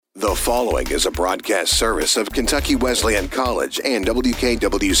The following is a broadcast service of Kentucky Wesleyan College and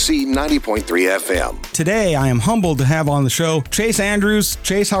WKWC 90.3 FM. Today, I am humbled to have on the show Chase Andrews.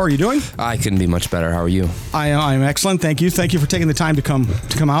 Chase, how are you doing? I couldn't be much better. How are you? I'm excellent. Thank you. Thank you for taking the time to come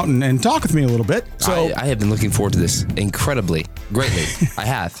out and talk with me a little bit. So I have been looking forward to this greatly.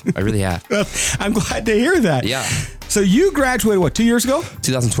 I really have. Well, I'm glad to hear that. Yeah. So you graduated, 2 years ago?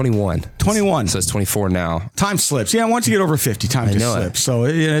 2021. 21. So it's 24 now. Time slips. Yeah, once you get over 50, time just slips. So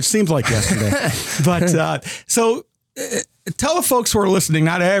it seems like yesterday. But tell the folks who are listening,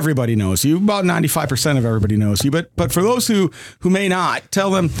 not everybody knows you. About 95% of everybody knows you. But for those who may not,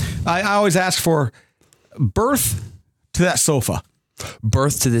 tell them, I always ask for birth to that sofa.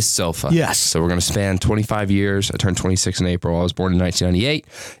 Birth to this sofa. Yes. So we're going to span 25 years. I turned 26 in April. I was born in 1998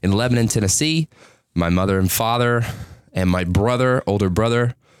 in Lebanon, Tennessee. My mother and father and my older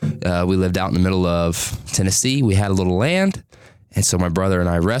brother, we lived out in the middle of Tennessee. We had a little land. And so my brother and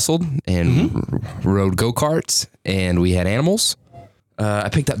I wrestled and rode go-karts, and we had animals. I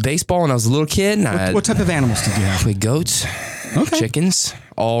picked up baseball when I was a little kid. And what type of animals did you have? We had goats, chickens,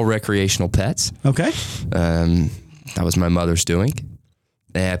 all recreational pets. Okay. That was my mother's doing.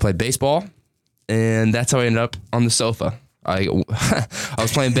 And I played baseball, and that's how I ended up on the sofa. I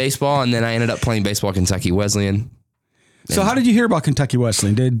was playing baseball, and then I ended up playing baseball at Kentucky Wesleyan. So how did you hear about Kentucky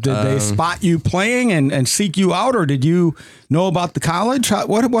Wesleyan? Did they spot you playing and seek you out, or did you know about the college?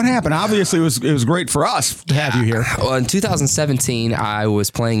 What happened? Obviously, it was great for us to have you here. Well, in 2017, I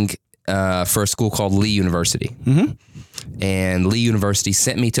was playing for a school called Lee University. Mm-hmm. And Lee University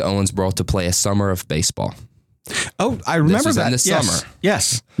sent me to Owensboro to play a summer of baseball. Oh, I remember this was that. In the summer.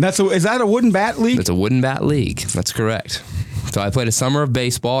 Yes. Is that a wooden bat league? It's a wooden bat league. That's correct. So I played a summer of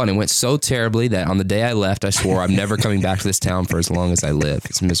baseball, and it went so terribly that on the day I left, I swore I'm never coming back to this town for as long as I live.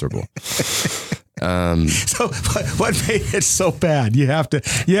 It's miserable. So what made it so bad? You have to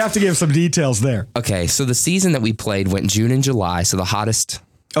give some details there. Okay, so the season that we played went June and July, so the hottest.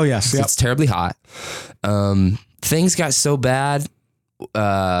 Oh yes, It's terribly hot. Things got so bad.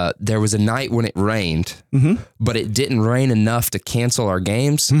 There was a night when it rained, but it didn't rain enough to cancel our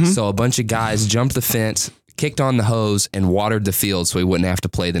games. So a bunch of guys jumped the fence, kicked on the hose, and watered the field so we wouldn't have to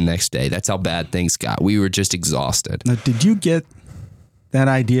play the next day. That's how bad things got. We were just exhausted. Now, did you get that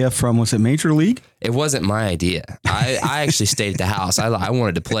idea from, was it Major League? It wasn't my idea. I actually stayed at the house. I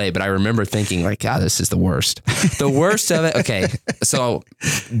wanted to play, but I remember thinking like, God, this is the worst. The worst of it. Okay. So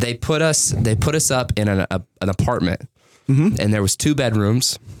they put us up in an apartment. And there was 2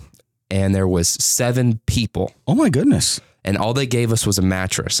 bedrooms, and there was 7 people. Oh my goodness. And all they gave us was a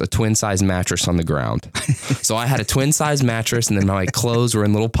mattress, a twin size mattress on the ground. So I had a twin size mattress, and then my clothes were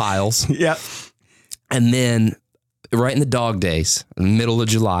in little piles. Yeah. And then right in the dog days, in the middle of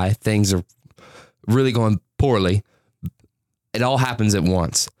July, things are really going poorly. It all happens at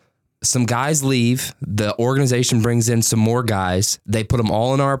once. Some guys leave. The organization brings in some more guys. They put them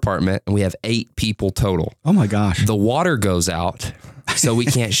all in our apartment, and we have 8 people total. Oh my gosh. The water goes out, so we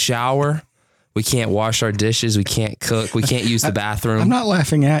can't shower. We can't wash our dishes. We can't cook. We can't use the bathroom. I'm not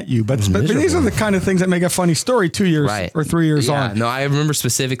laughing at you, but these are the kind of things that make a funny story 2 years or 3 years on. No, I remember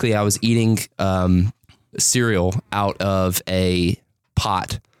specifically I was eating cereal out of a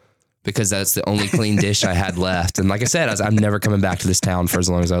pot, because that's the only clean dish I had left. And like I said, I'm never coming back to this town for as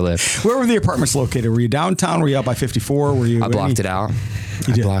long as I live. Where were the apartments located? Were you downtown? Were you out by 54? Were you? I blocked it out.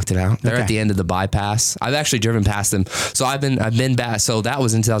 Blocked it out. They're at the end of the bypass. I've actually driven past them. So I've been back. So that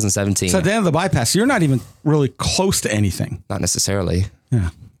was in 2017. So at the end of the bypass, you're not even really close to anything. Not necessarily. Yeah.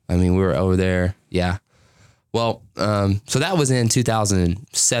 I mean, we were over there. Yeah. Well, so that was in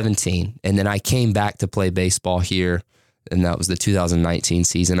 2017. And then I came back to play baseball here. And that was the 2019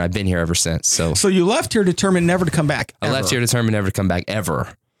 season. I've been here ever since. So you left here determined never to come back. I left here determined never to come back ever.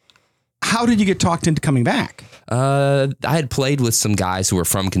 How did you get talked into coming back? I had played with some guys who were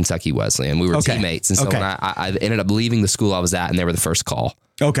from Kentucky Wesleyan. We were teammates. And so when I ended up leaving the school I was at, and they were the first call.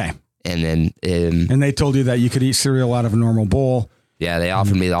 Okay. And then... and they told you that you could eat cereal out of a normal bowl. Yeah, they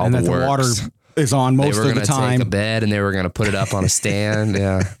offered me all the works. The water is on most of the time. They were going to take a bed, and they were going to put it up on a stand.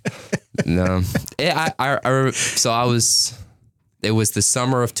 Yeah. No. So I was... It was the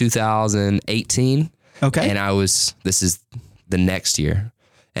summer of 2018. Okay. And this is the next year.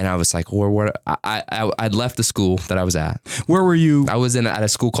 And I was like, I'd left the school that I was at. Where were you? I was at a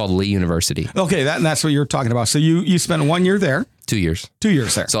school called Lee University. Okay, that's what you're talking about. So you spent 1 year there. 2 years. 2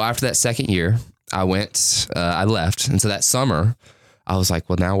 years there. So after that second year, I left. And so that summer, I was like,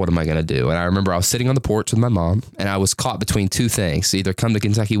 well, now what am I going to do? And I remember I was sitting on the porch with my mom, and I was caught between 2 things: either come to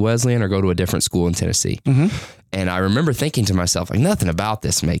Kentucky Wesleyan or go to a different school in Tennessee. Mm-hmm. And I remember thinking to myself, like, nothing about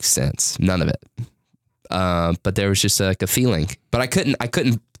this makes sense. None of it. But there was just like a feeling, but I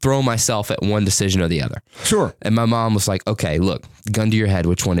couldn't throw myself at one decision or the other. Sure. And my mom was like, okay, look, gun to your head.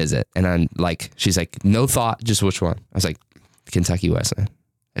 Which one is it? And I'm like, she's like, no thought, just which one? I was like, Kentucky Wesleyan.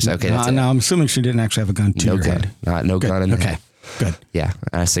 I said, okay, that's it. No, I'm assuming she didn't actually have a gun to your head. No gun in the head. Good. Yeah,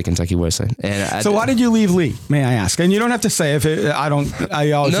 I say Kentucky Wesleyan. And so why did you leave Lee? May I ask? And you don't have to say if it, I don't.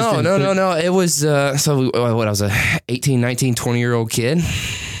 I always no. It was so what I was a 18, 19, 20-year-old kid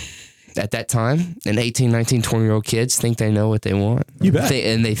at that time. And 18, 19, 20-year-old kids think they know what they want. You bet.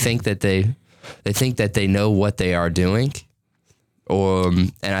 And they think that they know what they are doing.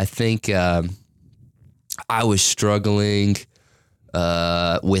 And I think I was struggling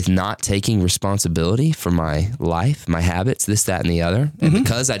with not taking responsibility for my life, my habits, this, that, and the other. And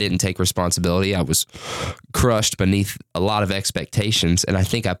because I didn't take responsibility, I was crushed beneath a lot of expectations. And I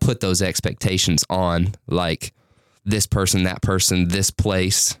think I put those expectations on like this person, that person, this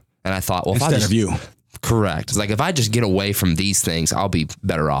place. And I thought, well, instead of you. Correct. It's like, if I just get away from these things, I'll be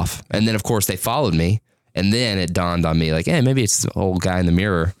better off. And then of course they followed me. And then it dawned on me like, hey, maybe it's the old guy in the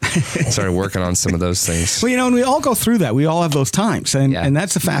mirror. I started working on some of those things. Well, and we all go through that. We all have those times. And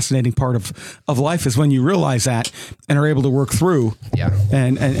that's the fascinating part of life is when you realize that and are able to work through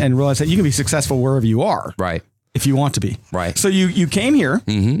and realize that you can be successful wherever you are. Right. If you want to be. Right. So you came here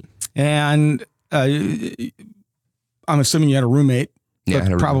and I'm assuming you had a roommate,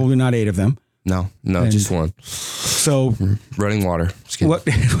 but probably not 8 of them. No, just one. So running water.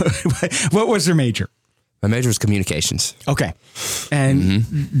 What was their major? My major was communications. Okay.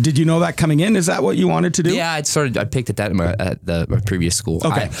 And did you know that coming in? Is that what you wanted to do? Yeah, I picked at that at my previous school.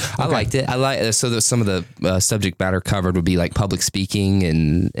 Okay. I liked it. Some of the subject matter covered would be like public speaking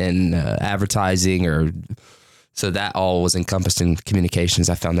and advertising, or so that all was encompassed in communications.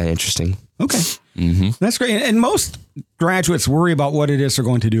 I found that interesting. Okay. That's great. And most graduates worry about what it is they're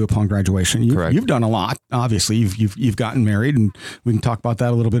going to do upon graduation. You've done a lot. Obviously, you've gotten married, and we can talk about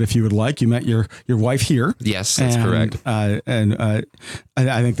that a little bit if you would like. You met your wife here. Yes, that's correct. And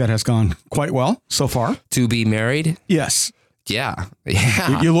I think that has gone quite well so far. To be married? Yes. Yeah.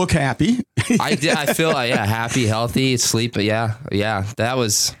 You look happy. I did. I feel happy, healthy, sleep. But that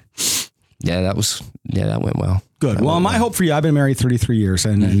went well. Good. Well, my hope for you, I've been married 33 years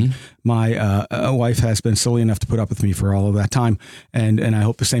and my wife has been silly enough to put up with me for all of that time. And I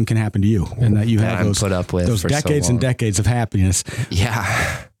hope the same can happen to you and that you have those decades and decades of happiness.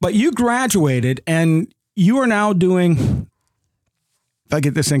 Yeah. But you graduated and you are now doing, if I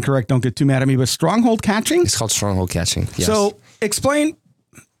get this incorrect, don't get too mad at me, but stronghold catching? It's called stronghold catching. Yes. So explain.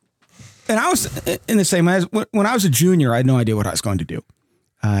 And I was in the same way. When I was a junior, I had no idea what I was going to do.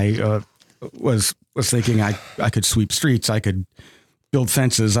 I was thinking I could sweep streets, I could build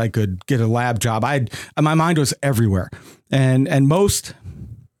fences, I could get a lab job. My mind was everywhere. And most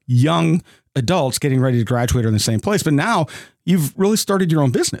young adults getting ready to graduate are in the same place. But now you've really started your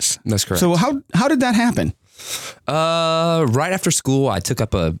own business. That's correct. So how did that happen? Right after school, I took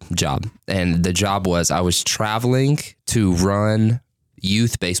up a job, and the job was I was traveling to run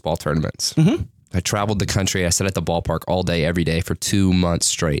youth baseball tournaments. I traveled the country. I sat at the ballpark all day, every day for 2 months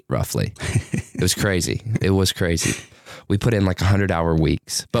straight, roughly. It was crazy. We put in like 100-hour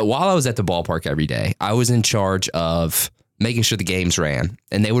weeks. But while I was at the ballpark every day, I was in charge of making sure the games ran.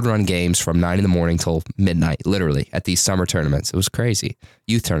 And they would run games from 9 in the morning till midnight, literally, at these summer tournaments. It was crazy.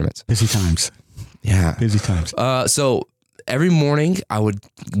 Youth tournaments. Busy times. Yeah. Busy times. So every morning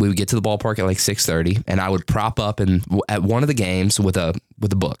we would get to the ballpark at like 6:30, and I would prop up at one of the games with a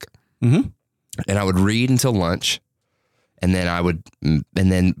book. And I would read until lunch, and then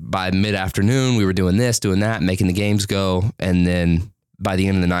by mid-afternoon, we were doing this, doing that, making the games go. And then by the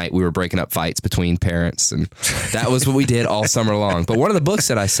end of the night, we were breaking up fights between parents. And that was what we did all summer long. But one of the books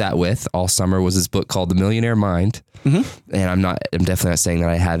that I sat with all summer was this book called The Millionaire Mind. And I'm definitely not saying that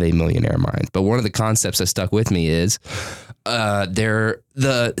I have a millionaire mind. But one of the concepts that stuck with me is to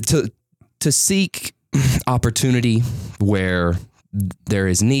seek opportunity where there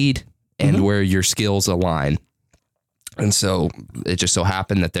is need and where your skills align. And so it just so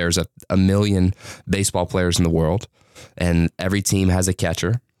happened that there's a million baseball players in the world, and every team has a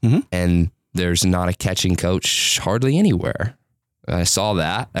catcher, and there's not a catching coach hardly anywhere. I saw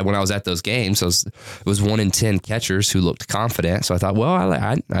that when I was at those games. It was 1 in 10 catchers who looked confident. So I thought, well,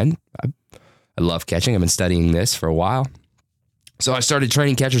 I love catching. I've been studying this for a while. So I started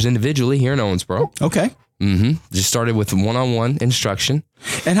training catchers individually here in Owensboro. Okay. Just started with one-on-one instruction.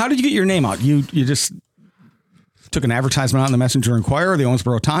 And how did you get your name out? You just took an advertisement out in the Messenger Inquirer, the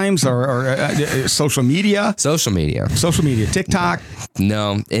Owensboro Times, or social media? Social media. TikTok?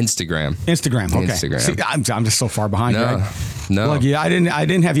 No, Instagram. Okay. Instagram. See, I'm just so far behind. No, right? No. Look, yeah, I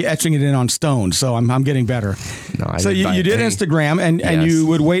didn't have you etching it in on stone, so I'm getting better. No, so you did Instagram, and you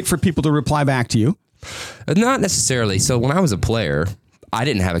would wait for people to reply back to you. Not necessarily. So when I was a player, I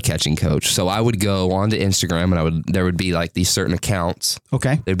didn't have a catching coach. So I would go onto Instagram and there would be like these certain accounts.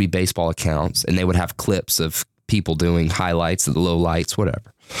 Okay. There'd be baseball accounts and they would have clips of people doing highlights, the low lights,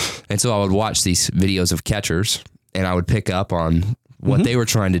 whatever. And so I would watch these videos of catchers and I would pick up on what they were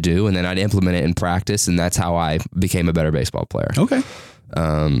trying to do, and then I'd implement it in practice. And that's how I became a better baseball player. Okay.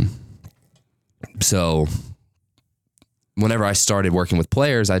 So whenever I started working with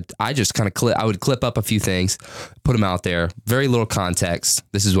players, I just kind of I would clip up a few things, put them out there, very little context.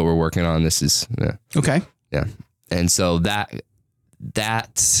 This is what we're working on. This is, okay. Yeah. And so that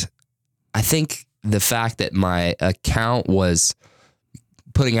I think the fact that my account was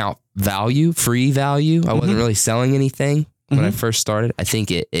putting out value, free value, I wasn't really selling anything when I first started. I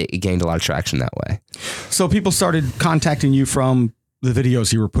think it gained a lot of traction that way. So people started contacting you from the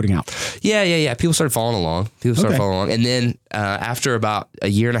videos you were putting out. Yeah. People started following along. And then after about a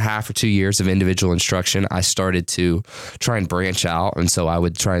year and a half or 2 years of individual instruction, I started to try and branch out. And so I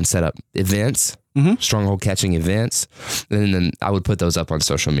would try and set up events, stronghold catching events. And then I would put those up on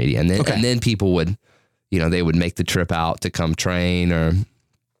social media. And then people would, they would make the trip out to come train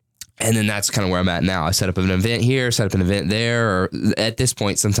and then that's kind of where I'm at now. I set up an event here, set up an event there, or at this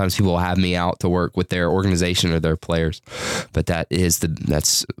point, sometimes people will have me out to work with their organization or their players. But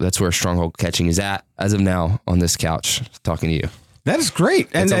that's where stronghold catching is at as of now on this couch talking to you. That is great.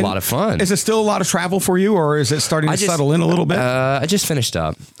 It's a lot of fun. Is it still a lot of travel for you, or is it starting to settle in a little bit? I just finished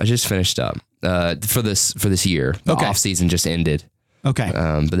up for this year. The off season just ended. Okay.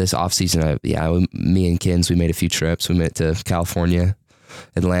 But this off season, me and Kins, we made a few trips. We went to California,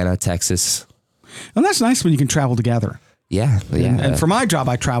 Atlanta, Texas. And that's nice when you can travel together. Yeah. And for my job,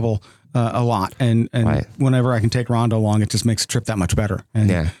 I travel a lot, and right. Whenever I can take Rhonda along, it just makes the trip that much better.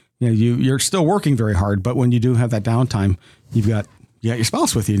 And you're still working very hard, but when you do have that downtime, you've got your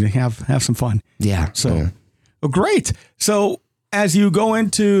spouse with you to have some fun. Yeah. So, well, great. So as you go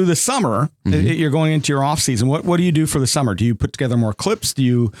into the summer, you're going into your off season. What do you do for the summer? Do you put together more clips?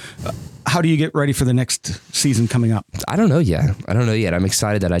 How do you get ready for the next season coming up? I don't know yet. I'm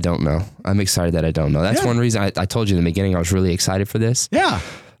excited that I don't know. That's one reason I told you in the beginning I was really excited for this. Yeah.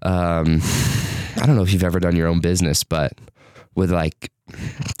 I don't know if you've ever done your own business, but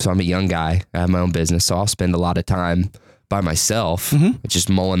so I'm a young guy. I have my own business, so I'll spend a lot of time by myself, just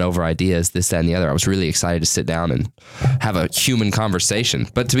mulling over ideas, this, that, and the other. I was really excited to sit down and have a human conversation.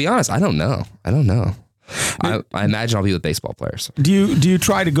 But to be honest, I don't know. I imagine I'll be with baseball players. Do you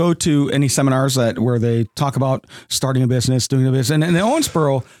try to go to any seminars where they talk about starting a business, doing a business? And the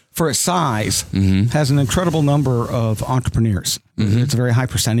Owensboro, for its size, has an incredible number of entrepreneurs. It's a very high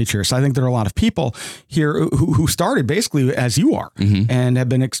percentage here. So I think there are a lot of people here who started basically as you are and have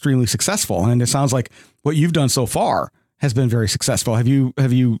been extremely successful. And it sounds like what you've done so far has been very successful. Have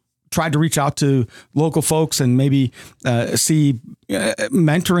you tried to reach out to local folks and maybe see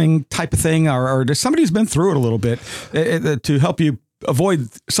mentoring type of thing, or does somebody who's been through it a little bit to help you avoid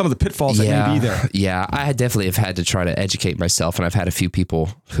some of the pitfalls that may be there? Yeah, I definitely have had to try to educate myself, and I've had a few people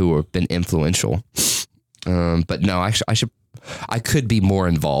who have been influential. But no, I could be more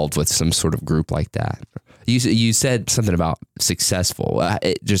involved with some sort of group like that. You said something about successful.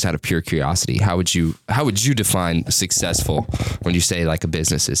 Just out of pure curiosity, how would you define successful when you say like a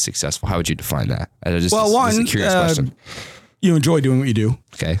business is successful? How would you define that? Just a curious question. You enjoy doing what you do.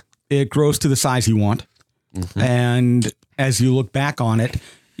 Okay. It grows to the size you want, and as you look back on it,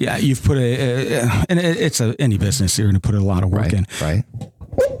 you've put and it's any business. You're going to put a lot of work in, right?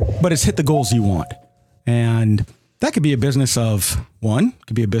 But it's hit the goals you want, and that could be a business of 1, it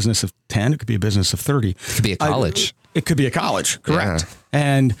could be a business of 10, it could be a business of 30. It could be a college. It could be a college, correct.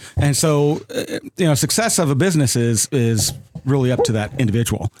 Yeah. And so, success of a business is really up to that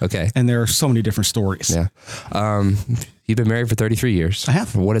individual. Okay. And there are so many different stories. Yeah. You've been married for 33 years. I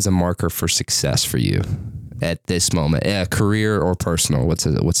have. What is a marker for success for you at this moment? Career or personal? What's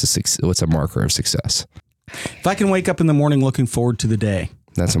a marker of success? If I can wake up in the morning looking forward to the day.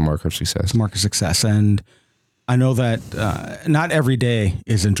 That's a marker of success. It's a marker of success. And I know that not every day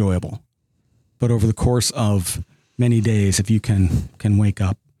is enjoyable, but over the course of many days, if you can wake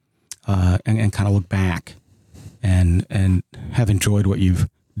up and kind of look back and have enjoyed what you've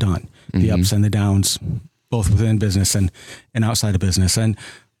done, the ups and the downs, both within business and outside of business. And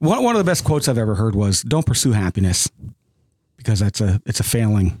one of the best quotes I've ever heard was, "Don't pursue happiness because it's a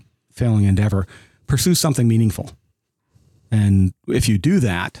failing endeavor. Pursue something meaningful. And if you do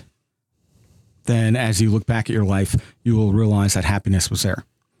that, then as you look back at your life, you will realize that happiness was there.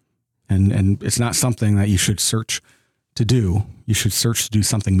 And it's not something that you should search to do, you should search to do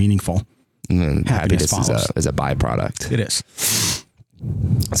something meaningful. And happiness is a byproduct. It is.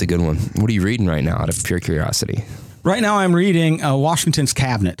 That's a good one. What are you reading right now out of pure curiosity? Right now I'm reading Washington's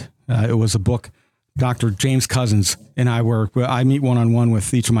Cabinet. It was a book Dr. James Cousins and I meet one-on-one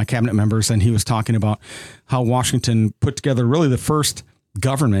with each of my cabinet members, and he was talking about how Washington put together really the first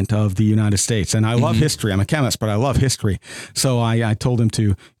government of the United States. And I love history. I'm a chemist, but I love history. So I told him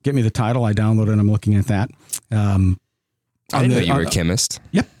to get me the title. I downloaded and I'm looking at that. I didn't know you were a chemist.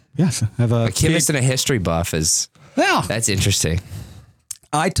 Yep. Yes. I have a chemist and a history buff that's interesting.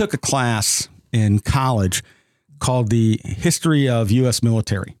 I took a class in college called the History of U.S.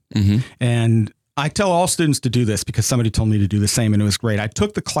 Military. And I tell all students to do this because somebody told me to do the same, and it was great. I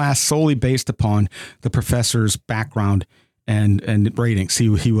took the class solely based upon the professor's background and ratings.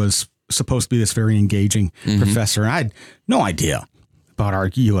 He was supposed to be this very engaging professor. I had no idea about our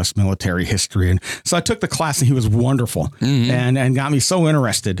U.S. military history. And so I took the class, and he was wonderful and got me so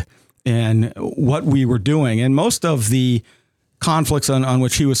interested in what we were doing. And most of the conflicts on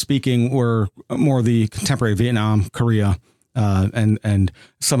which he was speaking were more the contemporary Vietnam, Korea, and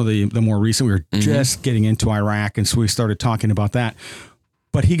some of the more recent. We were just getting into Iraq, and so we started talking about that.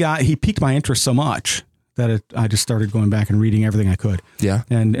 But he piqued my interest so much that I just started going back and reading everything I could. Yeah,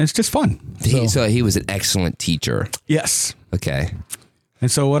 and it's just fun. So he was an excellent teacher. Yes. Okay. And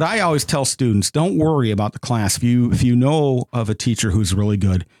so what I always tell students: don't worry about the class. If you know of a teacher who's really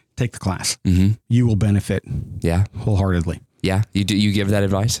good, take the class. You will benefit. Yeah, wholeheartedly. Yeah, you do. You give that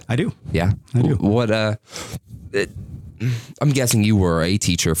advice? I do. Yeah, I do. What? I'm guessing you were a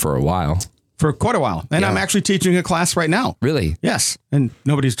teacher for a while. For quite a while. And I'm actually teaching a class right now. Really? Yes. And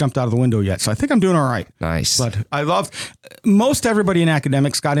nobody's jumped out of the window yet. So I think I'm doing all right. Nice. But I love, most everybody in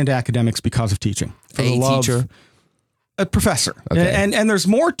academics got into academics because of teaching. For the love, teacher? A professor. Okay. And there's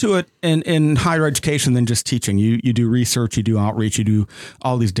more to it in higher education than just teaching. You do research, you do outreach, you do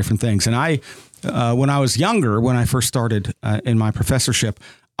all these different things. And when I was younger, when I first started in my professorship,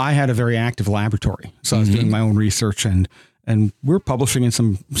 I had a very active laboratory. So I was doing my own research, and we're publishing in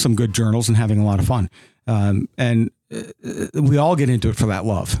some good journals and having a lot of fun. And we all get into it for that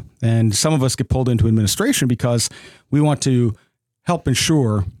love. And some of us get pulled into administration because we want to help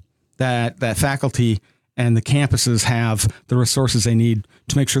ensure that faculty and the campuses have the resources they need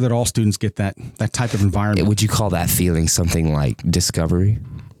to make sure that all students get that type of environment. Would you call that feeling something like discovery?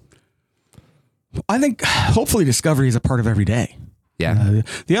 I think hopefully discovery is a part of every day. Yeah.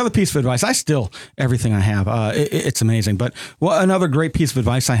 The other piece of advice, everything I have, it's amazing. But another great piece of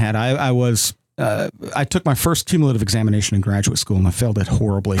advice I had, I took my first cumulative examination in graduate school, and I failed it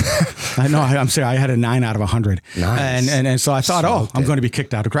horribly. I'm serious. I had a 9 out of 100. Nice. And so I thought, I'm going to be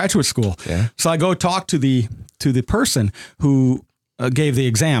kicked out of graduate school. Yeah. So I go talk to the person who gave the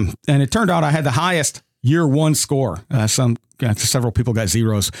exam, and it turned out I had the highest year one score. Several people got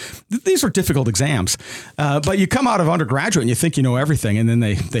zeros. These are difficult exams, but you come out of undergraduate and you think you know everything, and then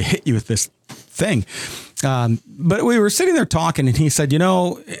they hit you with this thing. But we were sitting there talking, and he said,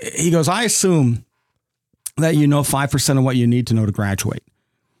 he goes, I assume that you know 5% of what you need to know to graduate.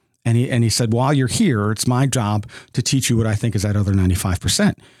 And he said, while you're here, it's my job to teach you what I think is that other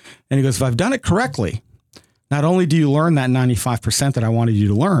 95%. And he goes, if I've done it correctly, not only do you learn that 95% that I wanted you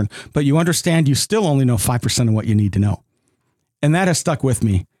to learn, but you understand you still only know 5% of what you need to know. And that has stuck with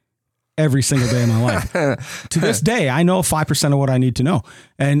me every single day of my life. To this day, I know 5% of what I need to know.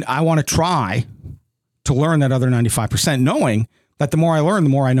 And I want to try to learn that other 95%, knowing that the more I learn, the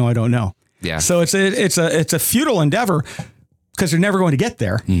more I know I don't know. Yeah. So it's a futile endeavor because you're never going to get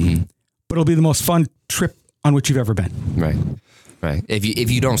there, but it'll be the most fun trip on which you've ever been. Right. Right.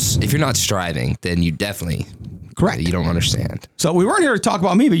 If you're not striving, then you definitely correct. You don't understand. So we weren't here to talk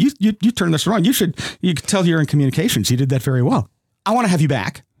about me, but you turned this around. You could tell you're in communications. You did that very well. I want to have you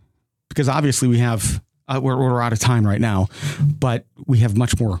back because obviously we have we're out of time right now, but we have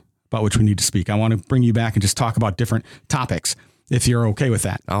much more about which we need to speak. I want to bring you back and just talk about different topics if you're okay with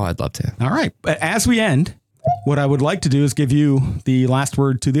that. Oh, I'd love to. All right. But as we end, what I would like to do is give you the last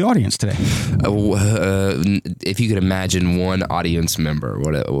word to the audience today. If you could imagine one audience member,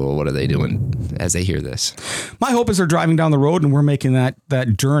 what are they doing as they hear this? My hope is they're driving down the road and we're making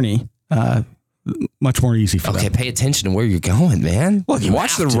that journey much more easy for them. Okay, pay attention to where you're going, man. Well, you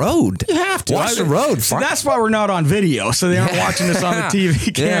watch the road. You have to. Watch the road. So that's why we're not on video, so they aren't watching us on the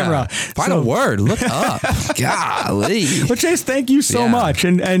TV camera. Find a word. Look up. Golly. Well, Chase, thank you so much.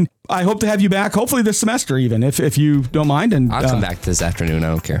 And I hope to have you back, hopefully this semester even, if you don't mind. And I'll come back this afternoon. I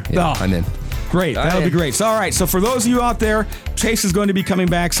don't care. Yeah, I'm in. Great. That'll be great. So, all right. So for those of you out there, Chase is going to be coming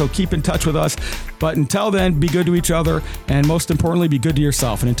back, so keep in touch with us. But until then, be good to each other. And most importantly, be good to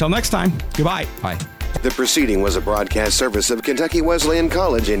yourself. And until next time, goodbye. Bye. The proceeding was a broadcast service of Kentucky Wesleyan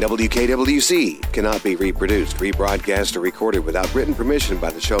College and WKWC. Cannot be reproduced, rebroadcast, or recorded without written permission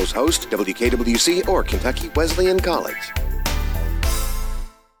by the show's host, WKWC, or Kentucky Wesleyan College.